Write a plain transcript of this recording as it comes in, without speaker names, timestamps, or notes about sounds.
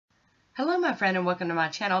Hello my friend and welcome to my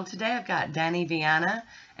channel. Today I've got Dany Vianna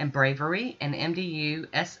and Bravery and MDU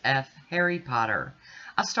SF Harry Potter.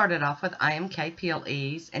 I started off with IMK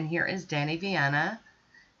Peeleze and here is Dany Vianna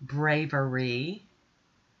Bravery.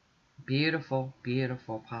 Beautiful,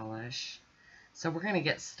 beautiful polish. So we're going to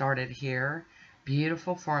get started here.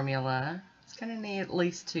 Beautiful formula. It's going to need at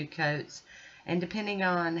least 2 coats, and depending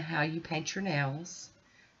on how you paint your nails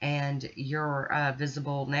and your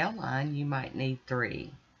visible nail line, you might need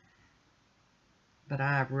 3. But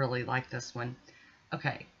I really like this one.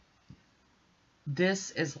 Okay,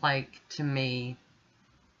 this is like, to me,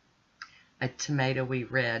 a tomatoey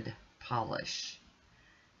red polish.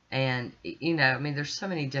 And, you know, I mean, there's so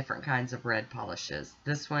many different kinds of red polishes.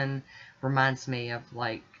 This one reminds me of,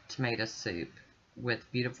 like, tomato soup with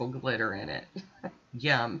beautiful glitter in it.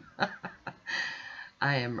 Yum.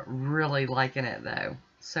 I am really liking it, though.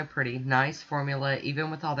 So pretty. Nice formula.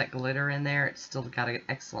 Even with all that glitter in there, it's still got an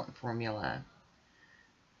excellent formula.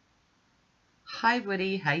 Hi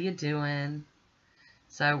Woody, how you doing?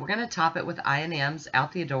 So we're going to top it with I&M's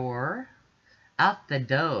Out the Door. Out the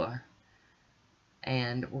Door.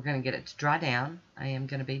 And we're going to get it to dry down. I am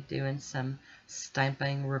going to be doing some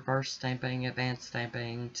stamping, reverse stamping, advanced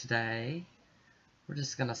stamping today. We're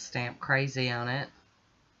just going to stamp crazy on it.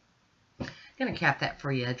 Going to cap that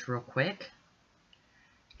free edge real quick.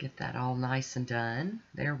 Get that all nice and done.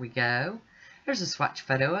 There we go. There's a swatch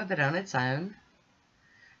photo of it on its own.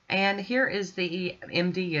 And here is the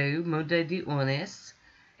MDU Mundo,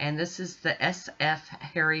 and this is the SF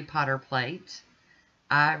Harry Potter plate.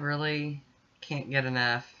 I really can't get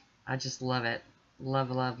enough. I just love it.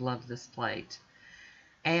 Love, love, love this plate.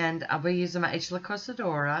 And I'll be using my H. La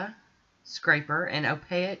Cosadora scraper and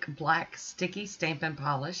opaque black sticky stamping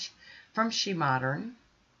polish from She Modern.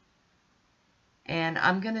 And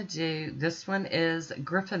I'm going to do, this one is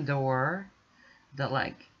Gryffindor, the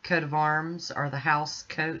like coat of arms, or the house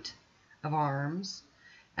coat of arms.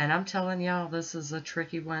 And I'm telling y'all, this is a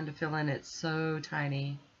tricky one to fill in. It's so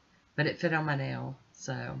tiny, but it fit on my nail.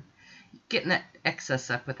 So getting that excess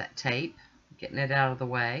up with that tape, getting it out of the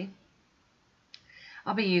way.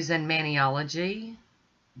 I'll be using Maniology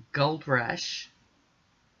Gold Rush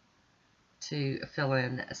to fill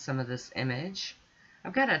in some of this image.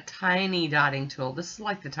 I've got a tiny dotting tool. This is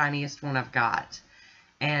like the tiniest one I've got,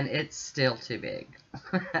 and it's still too big.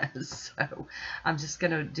 So I'm just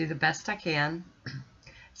going to do the best I can.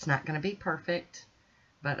 It's not going to be perfect,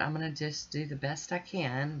 but I'm going to just do the best I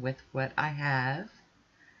can with what I have.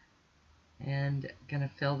 And going to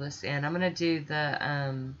fill this in. I'm going to do the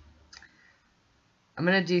I'm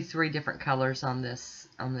going to do 3 different colors on this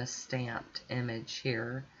stamped image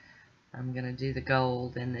here. I'm going to do the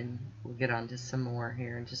gold, and then we'll get on to some more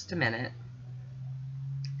here in just a minute.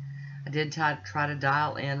 I did try to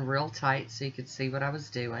dial in real tight so you could see what I was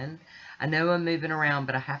doing. I know I'm moving around,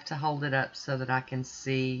 but I have to hold it up so that I can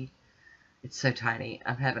see. It's so tiny.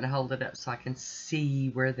 I'm having to hold it up so I can see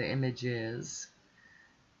where the image is.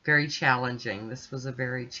 Very challenging. This was a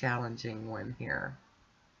very challenging one here.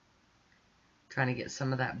 Trying to get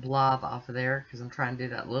some of that blob off of there because I'm trying to do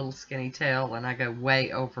that little skinny tail, and I go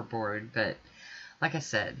way overboard. But like I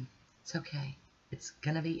said, it's okay. It's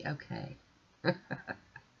going to be okay.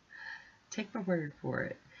 Take my word for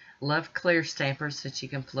it. Love clear stampers so that you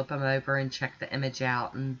can flip them over and check the image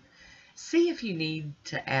out and see if you need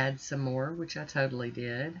to add some more, which I totally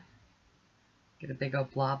did. Get a big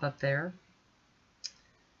old blob up there.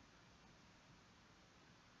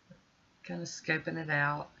 Kind of scoping it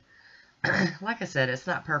out. Like I said, it's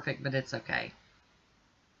not perfect, but it's okay.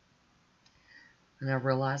 And I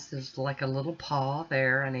realized there's like a little paw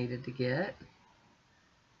there I needed to get.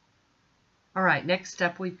 Alright, next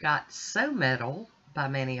up we've got So Metal by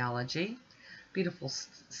Maniology. Beautiful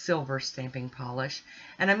silver stamping polish.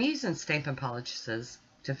 And I'm using stamping polishes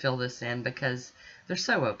to fill this in because they're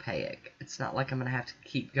so opaque. It's not like I'm going to have to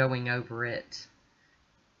keep going over it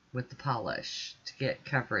with the polish to get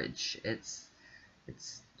coverage. It's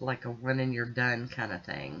like a one and you're done kind of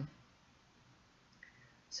thing.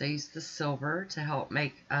 So I use the silver to help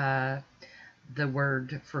make the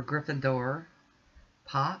word for Gryffindor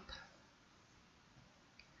pop.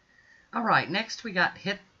 Alright, next we got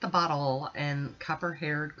Hit the Bottle and Copper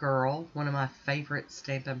Haired Girl, one of my favorite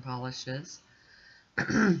stamping polishes.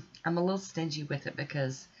 I'm a little stingy with it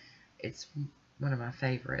because it's one of my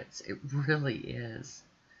favorites. It really is.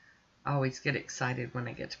 I always get excited when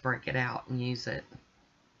I get to break it out and use it.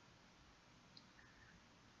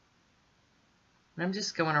 I'm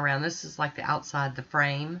just going around. This is like the outside the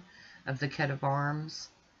frame of the coat of arms.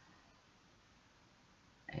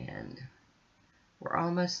 And we're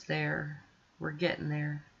almost there. We're getting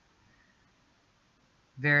there.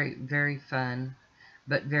 Very, very fun,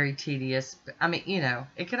 but very tedious. I mean, you know,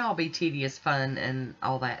 it can all be tedious, fun, and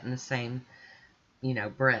all that in the same, you know,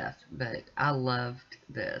 breath. But I loved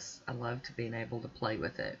this. I loved being able to play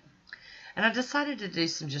with it. And I decided to do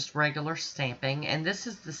some just regular stamping. And this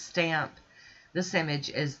is the stamp. This image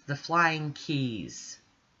is the flying keys.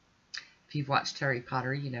 If you've watched Harry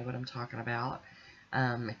Potter, you know what I'm talking about.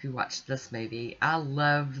 If you watched this movie, I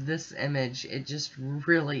love this image. It just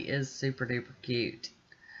really is super duper cute.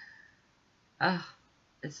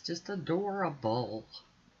 It's just adorable.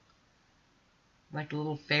 Like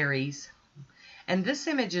little fairies. And this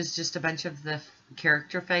image is just a bunch of the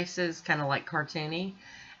character faces, kind of like cartoony.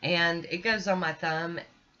 And it goes on my thumb.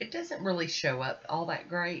 It doesn't really show up all that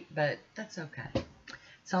great, but that's okay.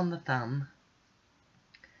 It's on the thumb.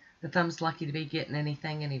 The thumb's lucky to be getting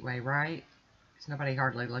anything anyway, right? Because nobody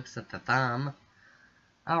hardly looks at the thumb.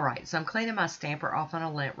 Alright, so I'm cleaning my stamper off on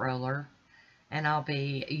a lint roller. And I'll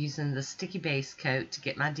be using the sticky base coat to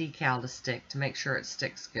get my decal to stick, to make sure it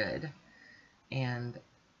sticks good. And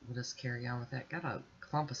we'll just carry on with that. Got a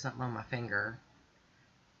clump of something on my finger.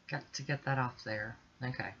 Got to get that off there.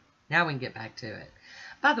 Okay, now we can get back to it.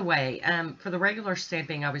 By the way, for the regular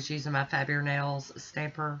stamping, I was using my Bravery Nails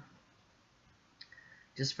stamper.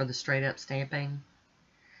 Just for the straight up stamping.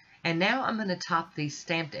 And now I'm going to top these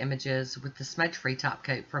stamped images with the smudge-free top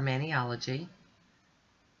coat from Maniology.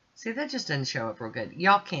 See, that just didn't show up real good.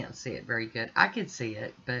 Y'all can't see it very good. I could see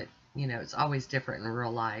it, but, you know, it's always different in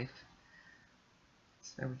real life.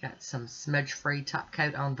 So we got some smudge-free top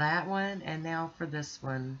coat on that one. And now for this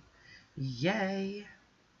one. Yay!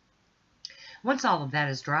 Once all of that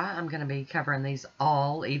is dry, I'm going to be covering these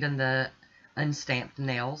all, even the unstamped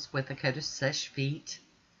nails, with a coat of Seche Vite.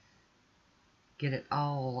 Get it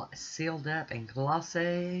all sealed up and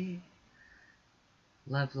glossy.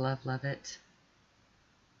 Love, love, love it.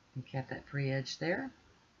 And got that free edge there.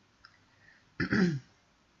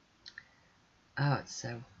 Oh, it's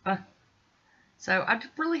so fun. So I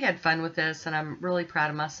really had fun with this, and I'm really proud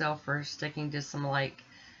of myself for sticking to some like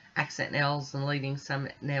accent nails and leaving some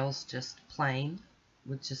nails just plain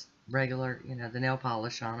with just regular, you know, the nail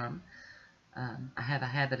polish on them. I have a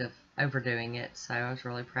habit of overdoing it, so I was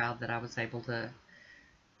really proud that I was able to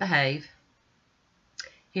behave.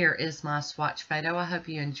 Here is my swatch photo. I hope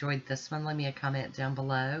you enjoyed this one. Leave me a comment down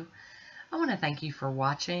below. I want to thank you for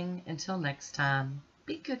watching. Until next time,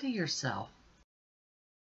 be good to yourself.